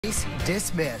Case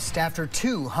dismissed after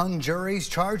two hung juries.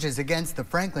 Charges against the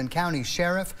Franklin County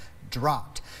Sheriff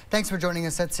dropped. Thanks for joining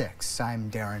us at 6. I'm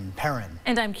Darren Perrin.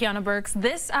 And I'm Kiana Burks.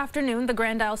 This afternoon, the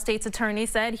Grand Isle State's attorney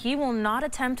said he will not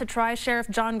attempt to try Sheriff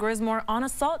John Grismore on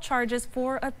assault charges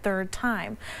for a third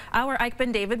time. Our Ike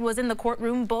Ben David was in the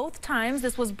courtroom both times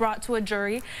this was brought to a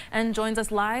jury and joins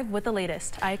us live with the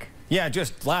latest. Ike? Yeah,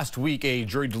 just last week, a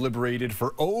jury deliberated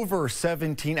for over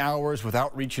 17 hours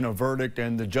without reaching a verdict,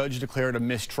 and the judge declared a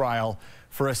mistrial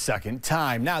for a second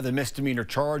time. Now the misdemeanor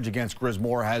charge against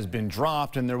Grismore has been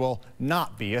dropped, and there will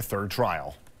not be a third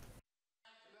trial.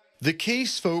 The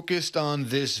case focused on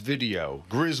this video.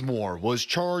 Grismore was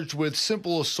charged with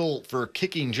simple assault for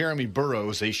kicking Jeremy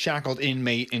Burrows, a shackled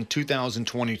inmate, in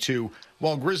 2022,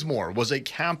 while Grismore was a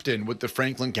captain with the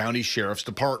Franklin County Sheriff's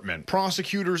Department.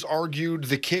 Prosecutors argued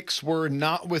the kicks were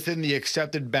not within the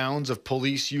accepted bounds of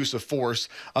police use of force,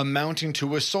 amounting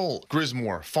to assault.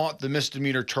 Grismore fought the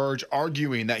misdemeanor charge,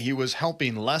 arguing that he was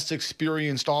helping less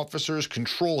experienced officers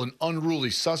control an unruly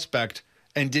suspect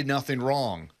and did nothing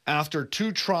wrong. After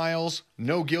 2 trials,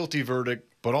 no guilty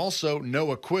verdict, but also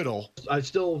no acquittal. I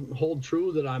still hold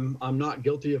true that I'm not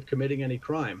guilty of committing any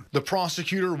crime. The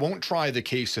prosecutor won't try the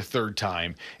case a third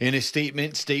time. In a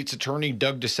statement, State's Attorney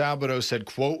Doug DeSabato said,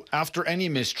 quote, "After any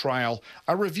mistrial,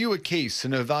 I review a case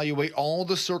and evaluate all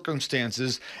the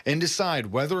circumstances and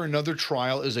decide whether another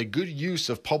trial is a good use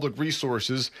of public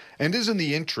resources and is in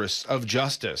the interests of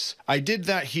justice. I did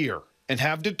that here and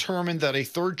have determined that a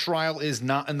third trial is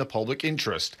not in the public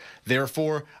interest.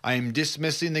 Therefore, I am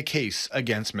dismissing the case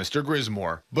against Mr.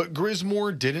 Grismore." But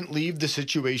Grismore didn't leave the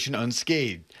situation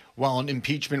unscathed. While an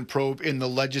impeachment probe in the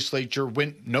legislature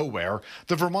went nowhere,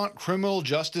 the Vermont Criminal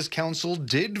Justice Council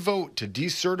did vote to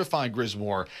decertify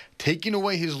Grismore, taking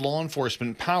away his law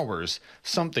enforcement powers,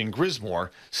 something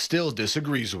Grismore still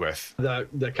disagrees with.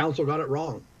 The council got it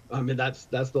wrong. I mean, that's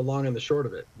the long and the short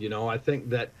of it. You know, I think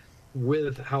that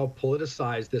with how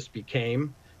politicized this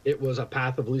became, it was a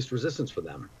path of least resistance for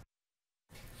them.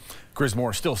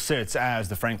 Grismore still sits as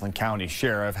the Franklin County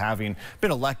Sheriff, having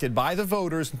been elected by the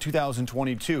voters in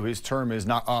 2022. His term is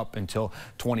not up until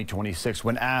 2026.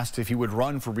 When asked if he would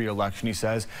run for re-election, he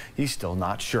says he's still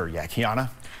not sure yet. Kiana?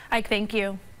 Ike, thank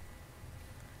you.